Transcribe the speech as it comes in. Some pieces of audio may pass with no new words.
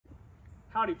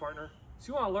Howdy, partner. So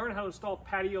you want to learn how to install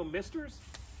patio misters?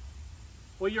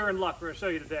 Well, you're in luck. We're going to show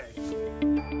you today.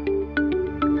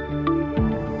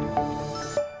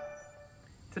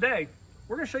 Today,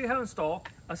 we're going to show you how to install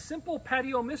a simple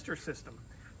patio mister system.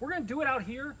 We're going to do it out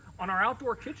here on our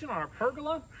outdoor kitchen, on our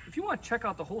pergola. If you want to check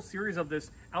out the whole series of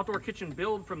this outdoor kitchen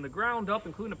build from the ground up,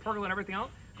 including the pergola and everything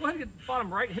else, go ahead and get the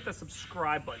bottom right and hit the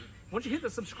subscribe button. Once you hit the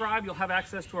subscribe, you'll have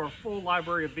access to our full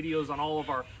library of videos on all of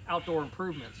our outdoor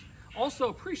improvements. Also,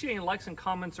 appreciate any likes and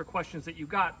comments or questions that you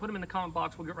got. Put them in the comment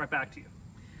box. We'll get right back to you.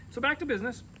 So back to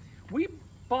business. We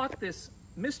bought this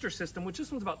mister system, which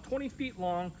this one's about 20 feet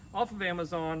long, off of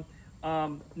Amazon.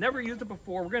 Never used it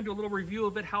before. We're going to do a little review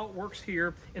of it, how it works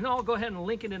here, and then I'll go ahead and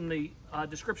link it in the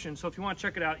description. So if you want to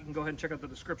check it out, you can go ahead and check out the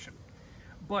description.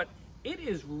 But it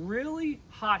is really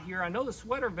hot here. I know the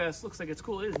sweater vest looks like it's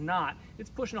cool. It is not.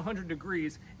 It's pushing 100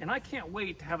 degrees, and I can't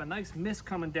wait to have a nice mist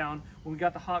coming down when we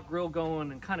got the hot grill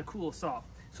going and kind of cool us off.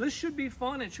 So this should be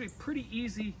fun. It should be pretty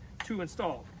easy to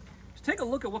install. To take a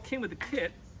look at what came with the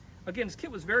kit, again, this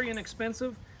kit was very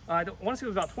inexpensive. I want to say it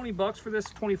was about 20 bucks for this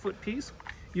 20-foot piece.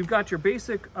 You've got your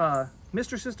basic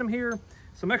mister system here,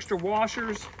 some extra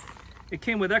washers. It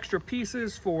came with extra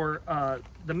pieces for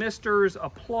the misters, a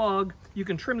plug. You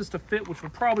can trim this to fit, which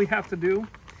we'll probably have to do.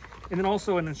 And then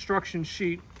also an instruction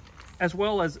sheet, as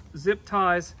well as zip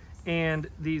ties and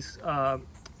these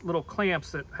little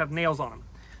clamps that have nails on them.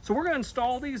 So we're going to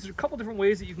install these. There's a couple different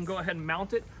ways that you can go ahead and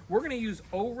mount it. We're going to use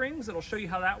O-rings. That'll show you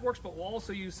how that works, but we'll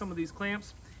also use some of these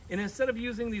clamps. And instead of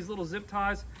using these little zip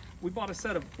ties, we bought a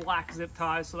set of black zip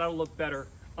ties, so that'll look better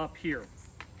up here.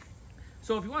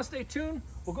 So if you want to stay tuned,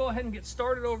 we'll go ahead and get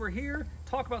started over here,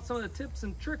 talk about some of the tips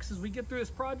and tricks as we get through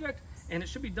this project, and it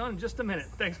should be done in just a minute.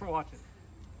 Thanks for watching.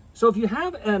 So if you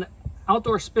have an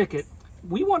outdoor spigot,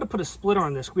 we want to put a splitter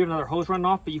on this. We have another hose running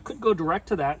off, but you could go direct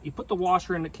to that. You put the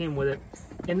washer in that came with it,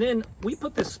 and then we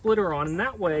put this splitter on, and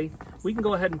that way we can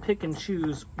go ahead and pick and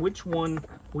choose which one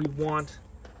we want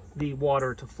the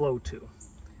water to flow to.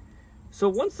 So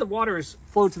once the water is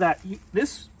flowed to that,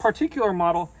 this particular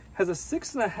model has a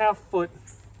 6.5 foot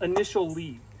initial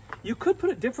lead. You could put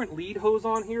a different lead hose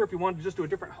on here if you wanted to just do a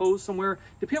different hose somewhere.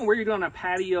 Depending on where you're doing on a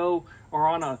patio or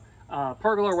on a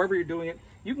pergola or wherever you're doing it,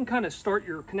 you can kind of start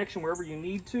your connection wherever you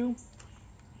need to.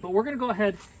 But we're going to go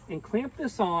ahead and clamp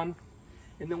this on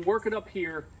and then work it up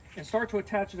here and start to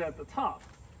attach it at the top.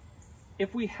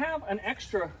 If we have an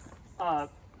extra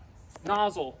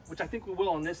nozzle, which I think we will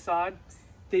on this side,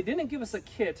 they didn't give us a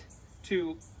kit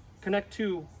to connect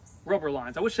to rubber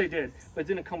lines. I wish they did, but it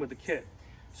didn't come with the kit.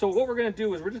 So what we're going to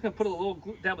do is we're just going to put a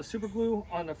little dab of super glue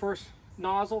on the first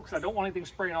nozzle because I don't want anything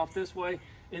spraying off this way,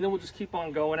 and then we'll just keep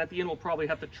on going. At the end, we'll probably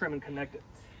have to trim and connect it.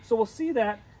 So we'll see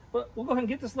that, but we'll go ahead and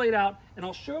get this laid out, and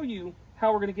I'll show you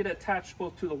how we're going to get it attached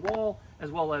both to the wall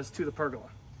as well as to the pergola.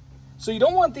 So you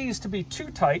don't want these to be too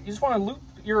tight. You just want to loop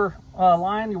your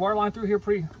line, your wire line through here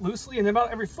pretty loosely, and then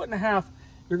about every 1.5 feet,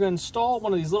 you're going to install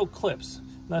one of these little clips.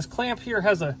 Now this clamp here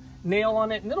has a nail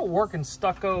on it, and it'll work in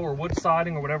stucco or wood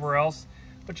siding or whatever else,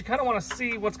 but you kind of want to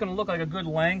see what's going to look like a good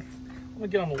length. I'm going to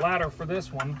get on the ladder for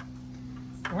this one.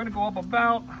 We're going to go up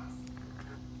about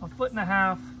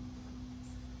 1.5 feet.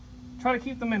 Try to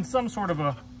keep them in some sort of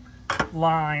a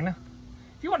line.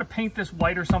 If you want to paint this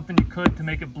white or something, you could to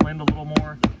make it blend a little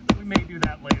more. We may do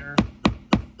that later.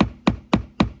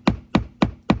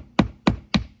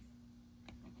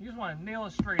 You just want to nail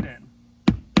it straight in.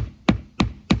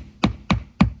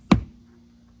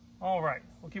 All right,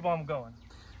 we'll keep on going.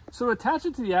 So to attach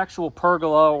it to the actual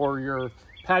pergola or your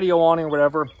patio awning or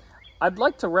whatever, I'd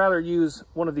like to rather use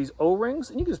one of these O-rings,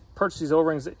 and you can just purchase these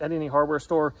O-rings at any hardware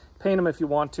store, paint them if you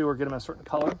want to, or get them a certain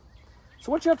color.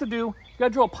 So what you have to do, you got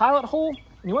to drill a pilot hole,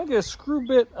 and you want to get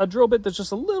a drill bit that's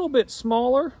just a little bit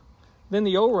smaller than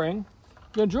the O-ring.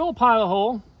 You're going to drill a pilot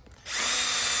hole.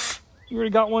 You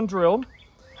already got one drilled.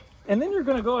 And then you're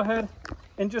going to go ahead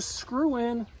and just screw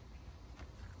in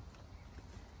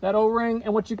that O-ring.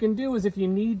 And what you can do is, if you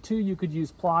need to, you could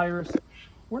use pliers.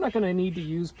 We're not going to need to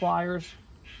use pliers.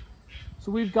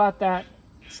 So we've got that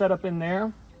set up in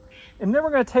there. And then we're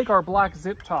going to take our black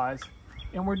zip ties,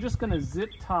 and we're just going to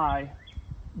zip tie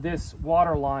this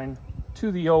water line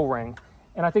to the O-ring.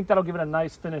 And I think that'll give it a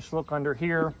nice finished look under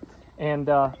here. And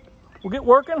we'll get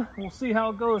working. We'll see how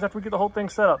it goes after we get the whole thing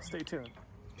set up. Stay tuned.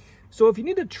 So if you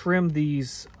need to trim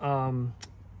these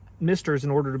misters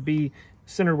in order to be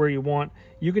centered where you want,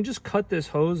 you can just cut this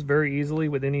hose very easily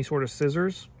with any sort of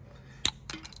scissors.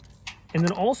 And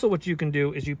then also what you can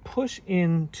do is you push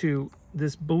into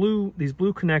these blue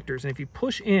connectors, and if you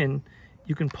push in,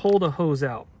 you can pull the hose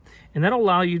out. And that'll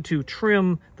allow you to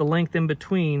trim the length in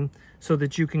between so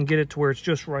that you can get it to where it's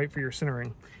just right for your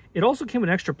centering. It also came with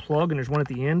an extra plug, and there's one at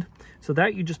the end. So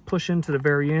that you just push into the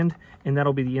very end, and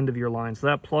that'll be the end of your line. So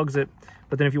that plugs it.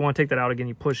 But then if you want to take that out again,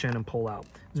 you push in and pull out.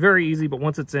 It's very easy, but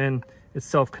once it's in, it's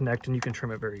self-connect, and you can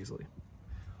trim it very easily.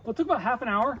 Well, it took about half an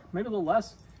hour, maybe a little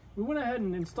less. We went ahead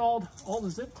and installed all the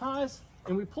zip ties,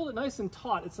 and we pulled it nice and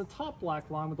taut. It's a top black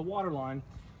line with the water line.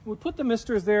 We put the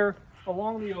misters there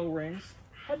along the O-rings,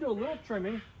 had to do a little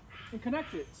trimming, and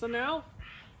connect it. So now,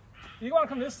 if you want to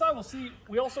come this side, we'll see,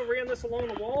 we also ran this along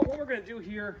the wall. What we're going to do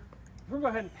here, we're going to go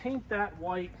ahead and paint that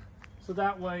white, so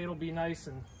that way it'll be nice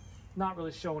and not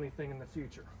really show anything in the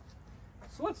future.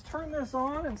 So let's turn this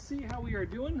on and see how we are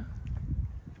doing.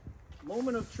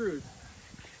 Moment of truth.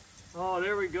 Oh,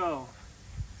 there we go.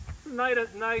 It's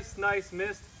a nice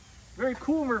mist. Very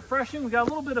cool and refreshing. We got a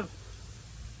little bit of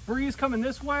breeze coming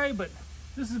this way, but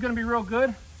this is going to be real good.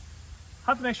 I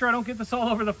have to make sure I don't get this all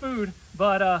over the food,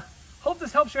 but hope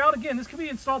this helps you out. Again, this can be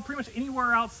installed pretty much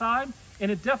anywhere outside,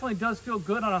 and it definitely does feel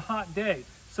good on a hot day.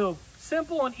 So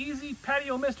simple and easy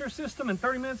patio mister system in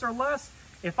 30 minutes or less.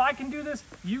 If I can do this,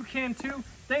 you can too.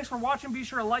 Thanks for watching. Be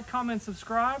sure to like, comment,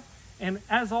 subscribe, and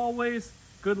as always,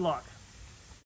 good luck.